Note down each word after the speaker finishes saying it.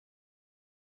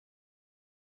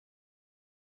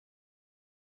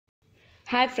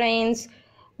Hi friends,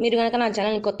 మీరు కనుక నా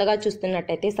ఛానల్ని కొత్తగా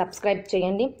చూస్తున్నట్టయితే సబ్స్క్రైబ్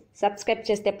చేయండి. సబ్స్క్రైబ్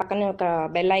చేస్తే పక్కనే ఒక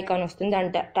బెల్ ఐకాన్ వస్తుంది,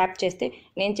 దాన్ని ట్యాప్ చేస్తే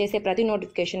నేను చేసే ప్రతి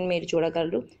నోటిఫికేషన్ మీరు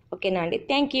చూడగలరు. ఓకేనా అండి?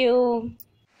 Thank you.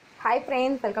 Hi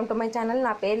friends, welcome to my channel.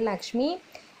 నా పేరు లక్ష్మి.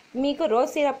 మీకు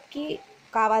రోజ్ సిరప్కి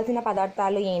కావాల్సిన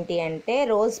పదార్థాలు ఏంటి అంటే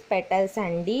రోజ్ పెటల్స్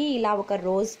అండి. ఇలా ఒక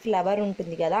రోజ్ ఫ్లవర్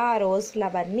ఉంటుంది కదా, ఆ రోజ్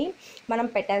ఫ్లవర్ని మనం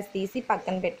పెటల్స్ తీసి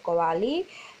పక్కన పెట్టుకోవాలి.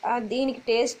 దీనికి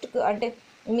టేస్ట్ అంటే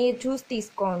మీరు చూసి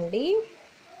తీసుకోండి.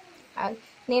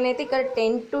 నేనైతే ఇక్కడ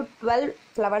 10 to 12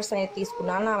 ఫ్లవర్స్ అనేది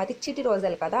తీసుకున్నాను. నావైతే చిటి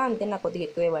రోజులు కదా, అంతే నాకు కొద్దిగా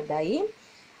ఎక్కువే పడ్డాయి.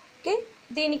 ఓకే,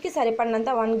 దీనికి సరిపడినంత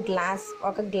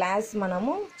ఒక గ్లాస్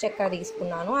మనము చక్కెర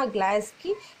తీసుకున్నాను. ఆ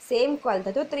గ్లాస్కి సేమ్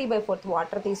కొలతతో 3/4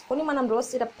 వాటర్ తీసుకొని మనం రోజ్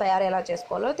సిరప్ తయారు ఎలా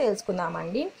చేసుకోవాలో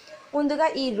తెలుసుకుందామండి. ముందుగా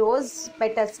ఈ రోజ్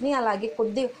పెటల్స్ని అలాగే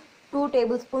కొద్ది 2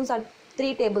 టేబుల్ స్పూన్స్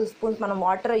 3 టేబుల్ స్పూన్స్ మనం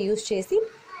వాటర్ యూస్ చేసి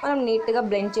మనం నీట్గా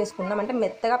బ్లెండ్ చేసుకుందాం. అంటే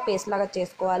మెత్తగా పేస్ట్ లాగా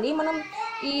చేసుకోవాలి. మనం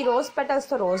ఈ రోజ్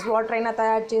పెటల్స్తో రోజ్ వాటర్ అయినా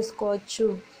తయారు చేసుకోవచ్చు.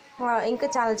 ఇంకా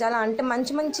చాలా చాలా అంటే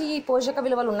మంచి మంచి పోషక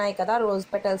విలువలు ఉన్నాయి కదా రోజ్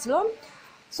పెటల్స్లో.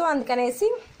 సో అందుకనేసి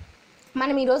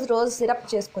మనం ఈరోజు రోజ్ సిరప్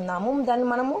చేసుకుందాము. దాన్ని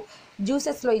మనము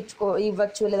జ్యూసెస్లో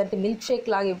ఇవ్వచ్చు, లేదంటే మిల్క్ షేక్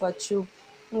లాగా ఇవ్వచ్చు,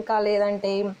 ఇంకా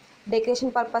లేదంటే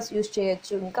డెకరేషన్ పర్పస్ యూస్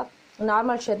చేయొచ్చు, ఇంకా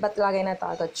నార్మల్ షర్బత్ లాగైనా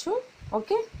తాగొచ్చు.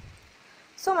 ఓకే,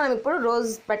 సో మనం ఇప్పుడు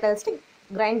రోజ్ పెటల్స్ని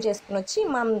గ్రైండ్ చేసుకుని వచ్చి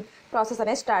మనం ప్రాసెస్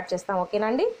అనేది స్టార్ట్ చేస్తాం.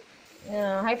 ఓకేనండి?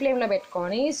 హై ఫ్లేమ్లో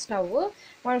పెట్టుకొని స్టవ్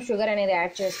మనం షుగర్ అనేది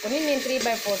యాడ్ చేసుకొని, నేను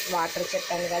 3/4 వాటర్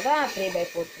చెప్పాను కదా,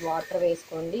 3/4 వాటర్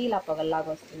వేసుకోండి. ఇలా పొగల్లాగా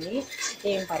వస్తుంది,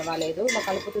 ఏం పర్వాలేదు, ఇలా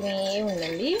కలుపుతూనే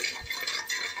ఉండండి.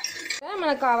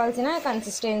 మనకు కావాల్సిన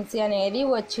కన్సిస్టెన్సీ అనేది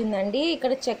వచ్చిందండి.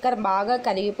 ఇక్కడ చక్కెర బాగా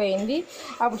కరిగిపోయింది.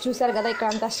 అప్పుడు చూసారు కదా, ఇక్కడ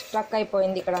అంతా స్ట్రక్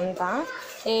అయిపోయింది. ఇక్కడంతా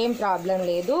ఏం ప్రాబ్లం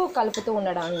లేదు, కలుపుతూ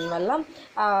ఉండడం వల్ల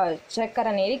చక్కెర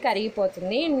అనేది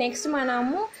కరిగిపోతుంది. నెక్స్ట్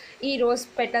మనము ఈ రోజ్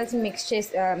పెటల్స్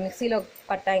మిక్సీలో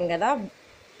పట్టాం కదా,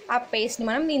 ఆ పేస్ట్ని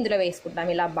మనం ఇందులో వేసుకుంటాం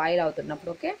ఇలా బాయిల్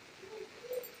అవుతున్నప్పుడు. ఓకే,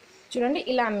 చూడండి,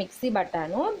 ఇలా మిక్సీ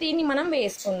పట్టాను, దీన్ని మనం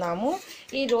వేసుకుందాము.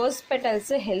 ఈ రోజ్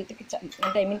పెటల్స్ హెల్త్కి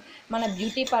అంటే మన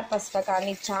బ్యూటీ పర్పస్గా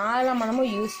కానీ మనము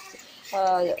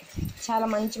చాలా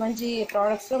మంచి మంచి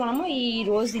ప్రోడక్ట్స్లో మనము ఈ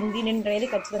రోజ్ ఇంగ్రీడియంట్ అనేది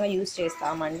ఖచ్చితంగా యూస్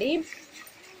చేస్తామండి.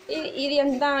 ఇది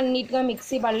అంతా నీట్గా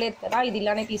మిక్సీ పడలేదు కదా, ఇది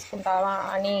ఇలానే తీసుకుంటావా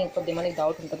అని కొద్దిమందికి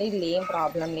డౌట్ ఉంటుంది. ఇది ఏం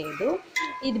ప్రాబ్లం లేదు.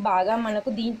 ఇది బాగా మనకు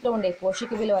దీంట్లో ఉండే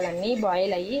పోషక విలువలన్నీ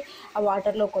బాయిల్ అయ్యి ఆ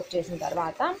వాటర్లోకి వచ్చేసిన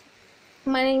తర్వాత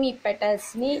మనం ఈ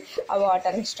పెటల్స్ని ఆ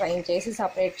వాటర్ని స్ట్రైన్ చేసి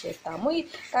సపరేట్ చేస్తాము.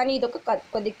 కానీ ఇది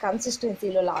కొద్ది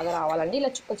కన్సిస్టెన్సీలో లాగా రావాలండి.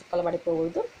 ఇలా చుక్కలు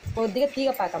పడిపోకూడదు, కొద్దిగా తీగ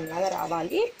పాకం లాగా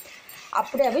రావాలి.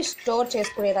 అప్పుడే అవి స్టోర్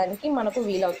చేసుకునేదానికి మనకు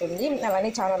వీలవుతుంది.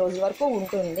 అవన్నీ చాలా రోజుల వరకు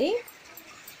ఉంటుంది.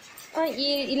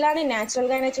 ఇలానే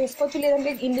న్యాచురల్గా అయినా చేసుకోవచ్చు,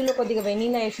 లేదంటే ఇందులో కొద్దిగా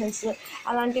వెనిలా ఎసెన్స్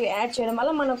అలాంటివి యాడ్ చేయడం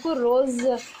వల్ల మనకు రోజ్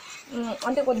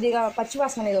అంటే కొద్దిగా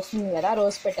పచ్చివాసన అనేది వస్తుంది కదా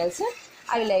రోజ్ పెటల్స్,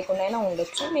 అవి లేకుండా అయినా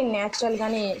ఉండొచ్చు. నేను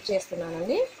న్యాచురల్గానే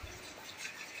చేస్తున్నానండి.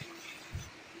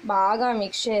 బాగా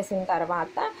మిక్స్ చేసిన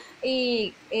తర్వాత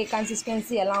ఈ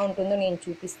కన్సిస్టెన్సీ ఎలా ఉంటుందో నేను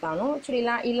చూపిస్తాను. చూడు,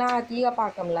 ఇలా తీగ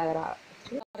పాకంలాగా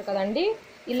రావాలి కదండి.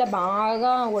 ఇలా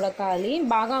బాగా ఉడకాలి.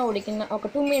 బాగా ఉడికిన ఒక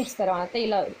 2 మినిట్స్ తర్వాత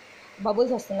ఇలా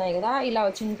బబుల్స్ వస్తున్నాయి కదా, ఇలా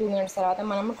వచ్చిన 2 మినిట్స్ తర్వాత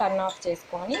మనము టర్న్ ఆఫ్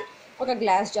చేసుకొని ఒక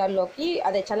గ్లాస్ జార్లోకి,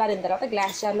 అదే చల్లారిన తర్వాత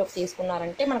గ్లాస్ జార్లోకి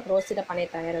తీసుకున్నారంటే మనకు రోజ్ సిరప్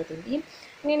అనేది తయారవుతుంది.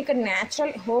 నేను ఇక్కడ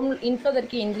న్యాచురల్ ఇంట్లో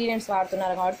దొరికే ఇంగ్రీడియంట్స్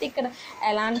వాడుతున్నారు కాబట్టి ఇక్కడ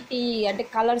ఎలాంటి అంటే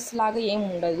కలర్స్ లాగా ఏమి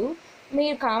ఉండదు.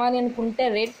 మీరు కావాలి అనుకుంటే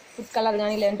రెడ్ ఫుడ్ కలర్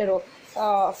కానీ, లేదంటే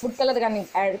ఫుడ్ కలర్ కానీ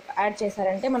యాడ్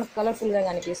చేశారంటే మనకు కలర్ఫుల్గా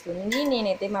కనిపిస్తుంది.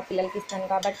 నేనైతే మా పిల్లలకి ఇస్తాను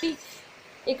కాబట్టి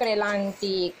ఇక్కడ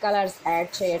ఎలాంటి కలర్స్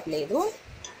యాడ్ చేయట్లేదు.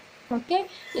 ఓకే,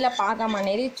 ఇలా పాకం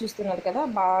అనేది చూస్తున్నారు కదా,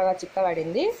 బాగా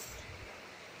చిక్కబడింది.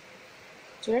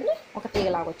 చూడండి, ఒక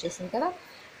తీగలాగా వచ్చేసింది కదా.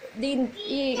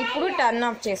 ఇప్పుడు టర్న్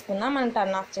ఆఫ్ చేసుకుందాం. మనం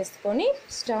టర్న్ ఆఫ్ చేసుకొని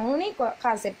స్టవ్ని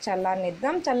కాసేపు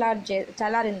చల్లారనిద్దాం.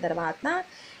 చల్లారిన తర్వాత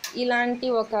ఇలాంటి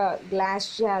ఒక గ్లాస్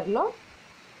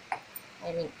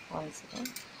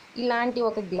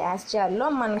జార్లో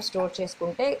మనం స్టోర్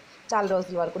చేసుకుంటే చాలా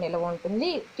రోజుల వరకు నిల్వ ఉంటుంది.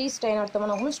 టీ స్ట్రైనర్తో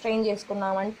మనం స్ట్రెయిన్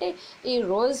చేసుకున్నామంటే ఈ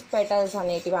రోజ్ పెటల్స్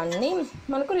అనేటివన్నీ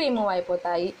మనకు రిమూవ్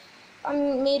అయిపోతాయి.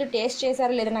 మీరు టేస్ట్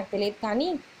చేశారో లేదో నాకు తెలియదు, కానీ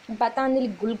పతాంజలి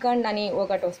గుల్కండ్ అని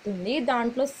ఒకటి వస్తుంది,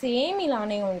 దాంట్లో సేమ్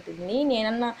ఇలానే ఉంటుంది.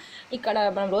 ఇక్కడ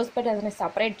మనం రోజ్ పెటల్స్ని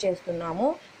సపరేట్ చేస్తున్నాము.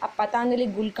 ఆ పతాంజలి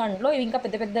గుల్కండ్లో ఇవి ఇంకా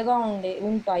పెద్ద పెద్దగా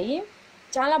ఉంటాయి.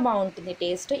 చాలా బాగుంటుంది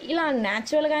టేస్ట్. ఇలా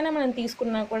న్యాచురల్గానే మనం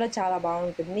తీసుకున్నా కూడా చాలా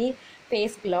బాగుంటుంది,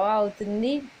 ఫేస్ గ్లో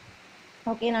అవుతుంది.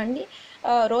 ఓకేనా అండి?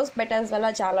 రోజ్ పెటల్స్ వల్ల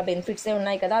చాలా బెనిఫిట్సే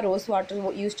ఉన్నాయి కదా, రోజ్ వాటర్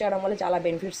యూస్ చేయడం వల్ల చాలా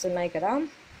బెనిఫిట్స్ ఉన్నాయి కదా.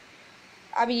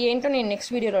 అవి ఏంటో నేను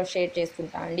నెక్స్ట్ వీడియోలో షేర్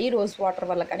చేసుకుంటాను అండి. రోజ్ వాటర్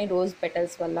వల్ల కానీ రోజ్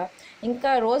పెటల్స్ వల్ల,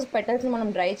 ఇంకా రోజ్ పెటల్స్ని మనం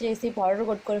డ్రై చేసి పౌడర్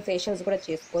కొట్టుకొని ఫేషియల్స్ కూడా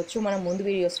చేసుకోవచ్చు, మనం ముందు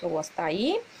వీడియోస్లో వస్తాయి.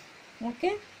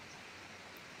 ఓకే,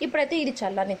 ఇప్పుడైతే ఇది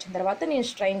చల్లనిచ్చిన తర్వాత నేను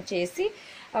స్ట్రైన్ చేసి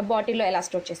బాటిల్లో ఎలా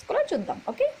స్టోర్ చేసుకోవాలో చూద్దాం.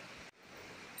 ఓకే,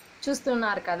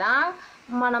 చూస్తున్నారు కదా,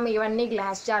 మనం ఇవన్నీ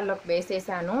గ్లాస్ జార్లోకి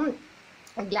వేసేసాను.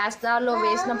 గ్లాస్ జార్లో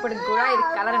వేసినప్పటికి కూడా ఇది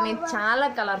కలర్ అనేది చాలా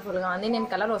కలర్ఫుల్గా ఉంది. నేను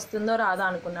కలర్ వస్తుందో రాదో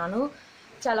అనుకున్నాను,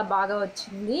 చాలా బాగా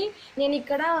వచ్చింది. నేను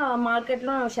ఇక్కడ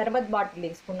మార్కెట్లో షర్బత్ బాటిల్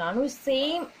తీసుకున్నాను,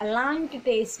 సేమ్ అలాంటి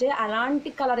టేస్ట్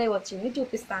అలాంటి కలరే వచ్చింది.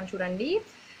 చూపిస్తాను చూడండి.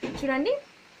 చూడండి,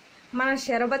 మన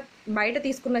షర్బత్ బయట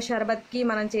తీసుకున్న షర్బత్కి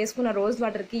మనం చేసుకున్న రోజ్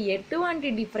వాటర్కి ఎటువంటి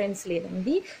డిఫరెన్స్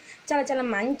లేదండి. చాలా చాలా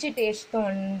మంచి టేస్ట్తో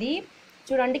ఉంది.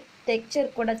 చూడండి, టెక్స్చర్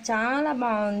కూడా చాలా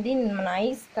బాగుంది,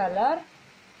 నైస్ కలర్.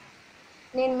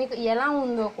 నేను మీకు ఎలా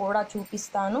ఉందో కూడా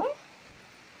చూపిస్తాను.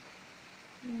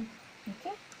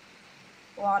 ఓకే,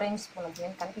 ఆరెంజ్ స్పూన్ అది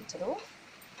నేను కనిపించదు.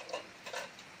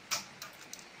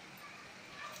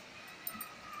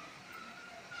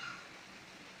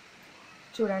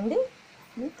 చూడండి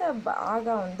ఎంత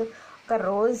బాగా ఉందో. ఒక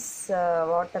రోజ్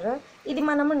వాటర్, ఇది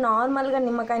మనము నార్మల్గా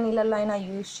నిమ్మకాయ నీళ్ళల్లో అయినా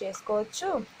యూజ్ చేసుకోవచ్చు,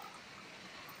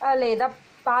 లేదా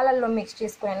పాలల్లో మిక్స్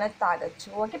చేసుకొని అయినా తాగొచ్చు.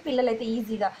 ఓకే, పిల్లలు అయితే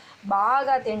ఈజీగా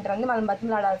బాగా తింటారండి, మనం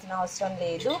బతిమలాడాల్సిన అవసరం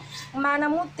లేదు.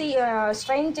 మనము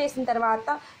స్ట్రైన్ చేసిన తర్వాత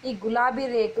ఈ గులాబీ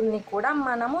రేకుల్ని కూడా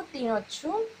మనము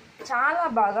తినొచ్చు. చాలా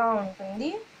బాగా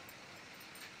ఉంటుంది,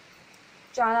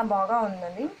 చాలా బాగా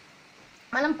ఉందండి.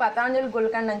 మనం పతాంజలి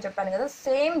గుల్కండ్ అని చెప్పాను కదా,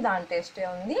 సేమ్ దాని టేస్టే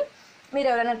ఉంది. మీరు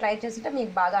ఎవరైనా ట్రై చేస్తుంటే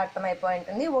మీకు బాగా అర్థమైపోయి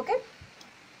ఉంటుంది. ఓకే,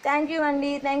 థ్యాంక్ యూ అండి,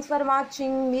 థ్యాంక్స్ ఫర్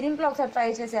వాచింగ్. మీరు ఇంట్లో ఒకసారి ట్రై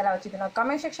చేసి ఎలా వచ్చింది నాకు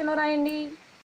కామెంట్ సెక్షన్లో రాయండి.